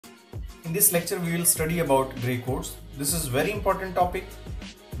In this lecture we will study about gray codes. This is very important topic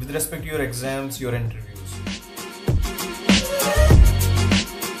with respect to your exams, your interviews.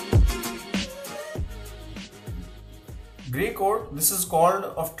 Gray code, this is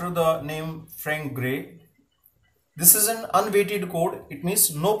called after the name Frank Gray. This is an unweighted code. It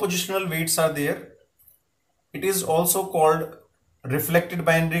means no positional weights are there. It is also called reflected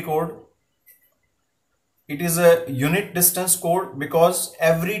binary code. It is a unit distance code because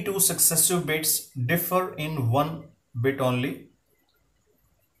every two successive bits differ in one bit only.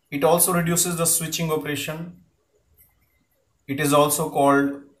 It also reduces the switching operation. It is also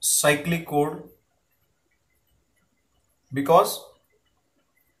called cyclic code because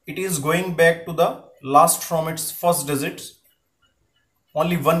it is going back to the last from its first digits,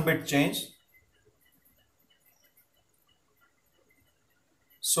 only one bit change.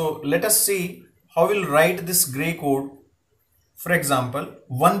 So let us see how we'll write this gray code. For example,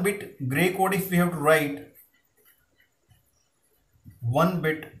 one bit gray code, if we have to write one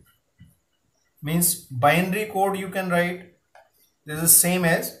bit, means binary code you can write. This is same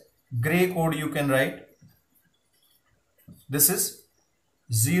as gray code you can write. This is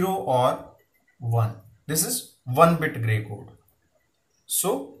 0 or 1. This is 1 bit gray code.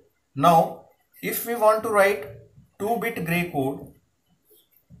 So now if we want to write 2-bit gray code,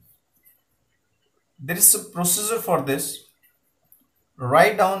 there is a procedure for this.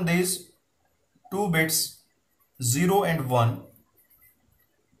 Write down these 2 bits 0 and 1.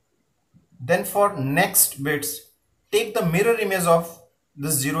 Then for next bits, take the mirror image of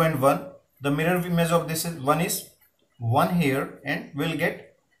this 0 and 1. The mirror image of this is 1 here and we'll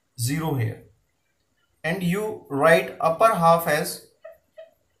get 0 here. And you write upper half as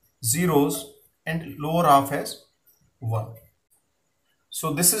zeros and lower half as 1.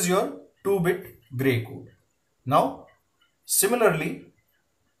 So this is your 2-bit gray code. Now similarly,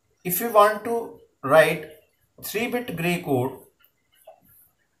 if you want to write 3-bit gray code,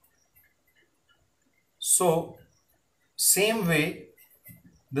 so same way,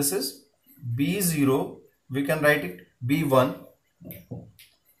 this is B0, we can write it B1.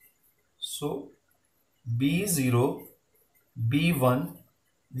 So B0, B1,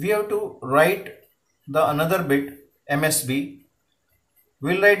 we have to write the another bit MSB.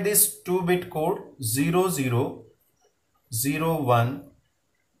 We'll write this 2-bit code 00, 01,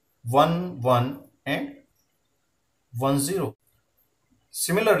 11 and 10.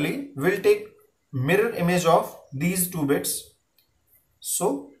 Similarly, we'll take mirror image of these 2 bits.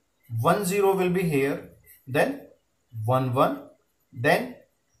 So 10 will be here, then 11, then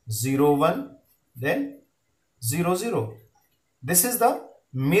 01, then 00. This is the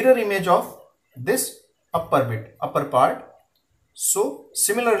mirror image of this upper bit, upper part. So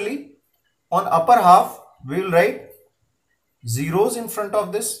similarly, on upper half we will write zeros in front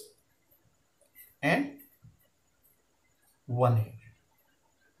of this and 1 here.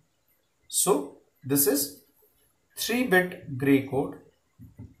 So this is 3-bit gray code.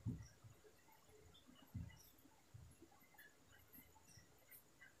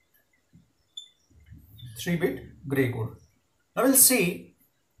 Now we'll see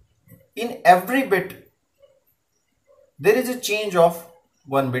in every bit there is a change of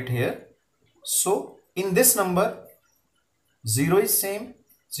 1 bit here. So in this number 0 is same,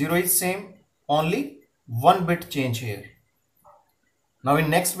 only 1 bit change here. Now in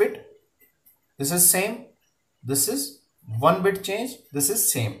next bit, this is same, this is 1 bit change, this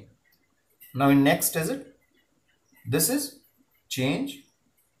is same. Now in next digit, this is change,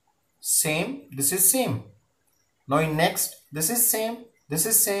 same, this is same. Now in next, this is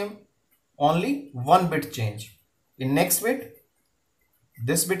same, only 1 bit change. In next bit,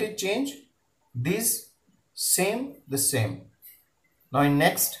 this bit is change, this same, this same. Now in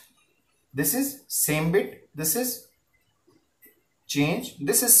next, this is same bit, this is change,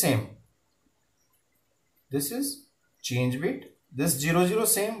 this is same. This is change bit, this 00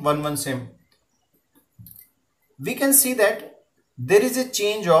 same, 11 same. We can see that there is a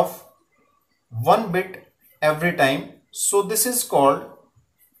change of 1 bit every time. So this is called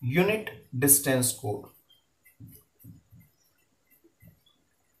unit distance code.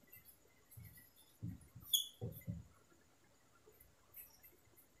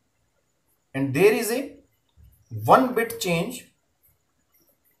 And there is a 1 bit change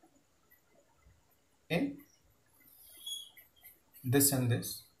in this and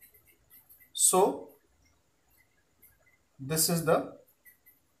this. So this is the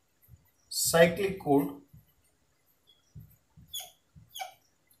cyclic code.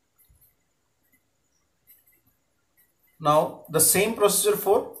 Now the same procedure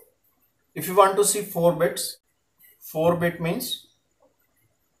for, if you want to see 4 bits, 4 bit means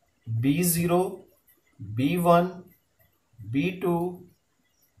B0, B1, B2,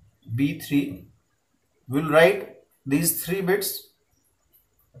 B3. We'll write these 3 bits.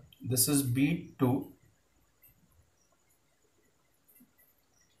 This is B2,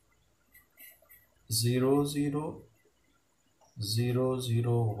 0, 0, 0,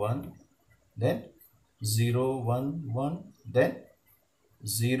 0, 1, then 0, 1, 1, then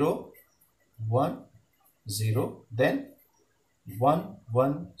 0, 1, 0, then 1,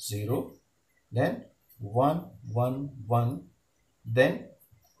 1, 0, then 1, 1, 1, then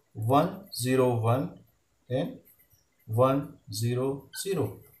 1, 0, 1, then 1, 0,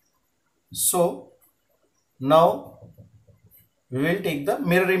 0. So now we will take the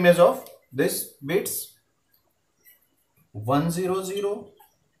mirror image of this bits. 1, 0, 0,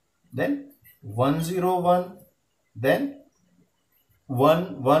 then 1, 0, 1, then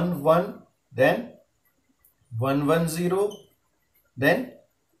 1, 1, 1, then 1, 1, 0, then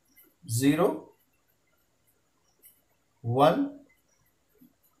 0, 1,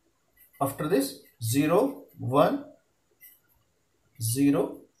 after this 0, 1,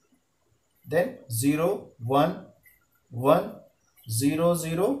 0, then 0, 1, 1, 0,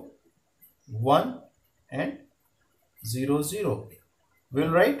 0, 1 and 0, 0. We'll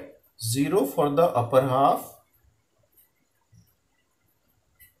write 0 for the upper half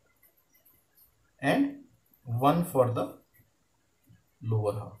and 1 for the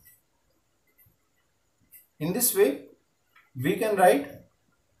lower half. In this way, we can write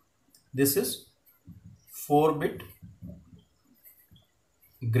this is 4-bit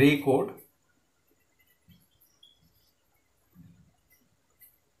gray code.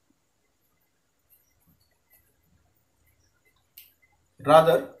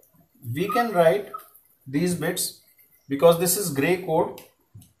 Rather, we can write these bits, because this is gray code,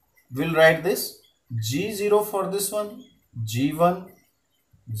 we'll write this G0 for this one, G1,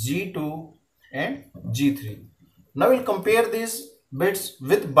 G2 and G3. Now we'll compare these bits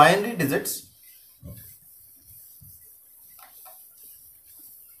with binary digits.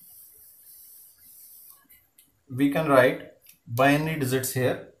 We can write binary digits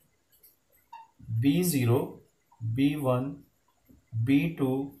here: B0, B1,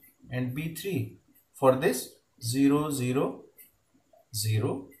 B2 and B3. For this 0, 0,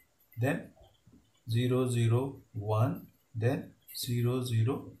 0, then 0, 0, 1, then 0,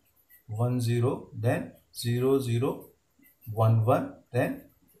 0, 1, 0, then 0, 0, 1, 1, then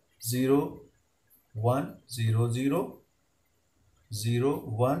 0, 1, 0, 0, 0,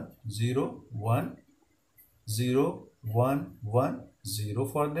 1, 0, 1, 0, 1, 1, 0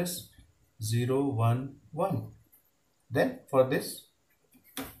 for this, 0, 1, 1. Then for this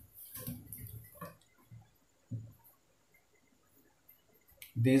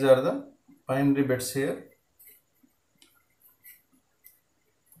these are the binary bits here.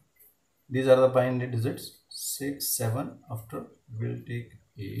 These are the binary digits: 6, 7. After we'll take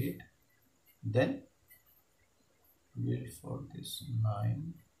 8. Then we'll for this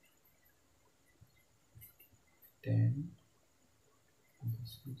 9, 10.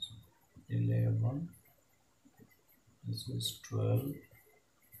 This is 11. This is 12.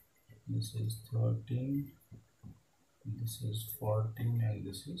 This is 13. This is 14 and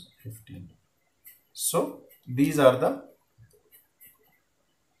this is 15. So these are the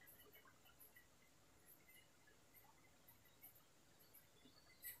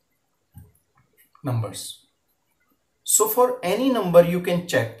numbers. So for any number you can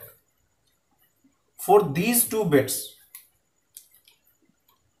check for these 2 bits,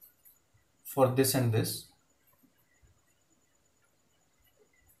 for this and this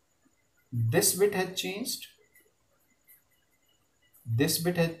bit has changed, this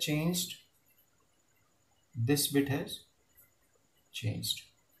bit has changed, this bit has changed.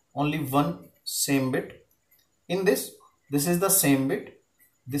 Only one same bit. In this is the same bit,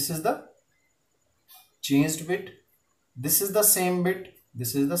 this is the changed bit, this is the same bit,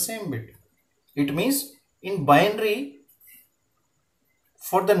 this is the same bit. It means in binary,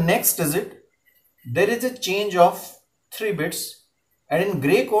 for the next digit there is a change of 3 bits, and in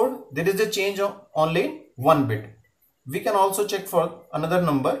gray code there is a change of only 1 bit. We can also check for another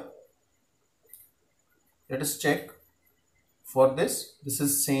number. Let us check for this. This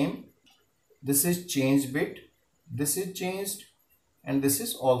is same, this is changed bit, this is changed and this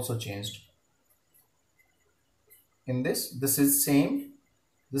is also changed. In this is same,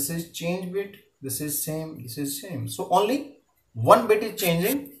 this is change bit, this is same, this is same. So only 1 bit is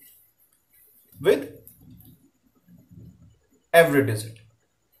changing with every digit.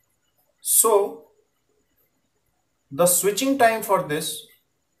 So the switching time for this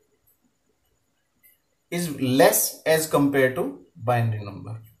is less as compared to binary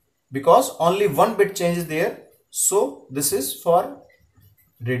number. because only one bit change is there. So this is for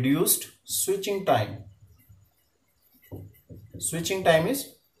reduced switching time. Switching time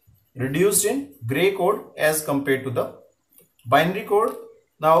is reduced in gray code as compared to the binary code.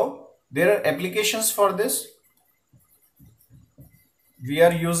 Now there are applications for this. We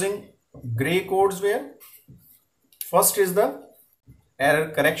are using gray codes where first is the error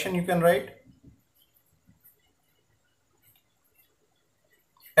correction. You can write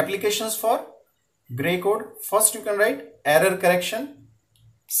applications for gray code. First you can write error correction.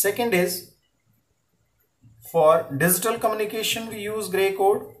 Second is for digital communication we use gray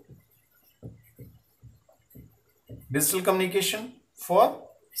code. Digital communication for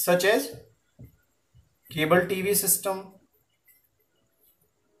such as cable TV system.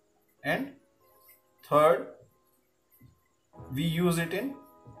 And third, we use it in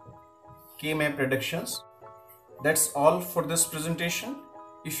K-map predictions. That's all for this presentation.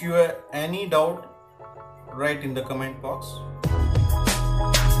 If you have any doubt, write in the comment box.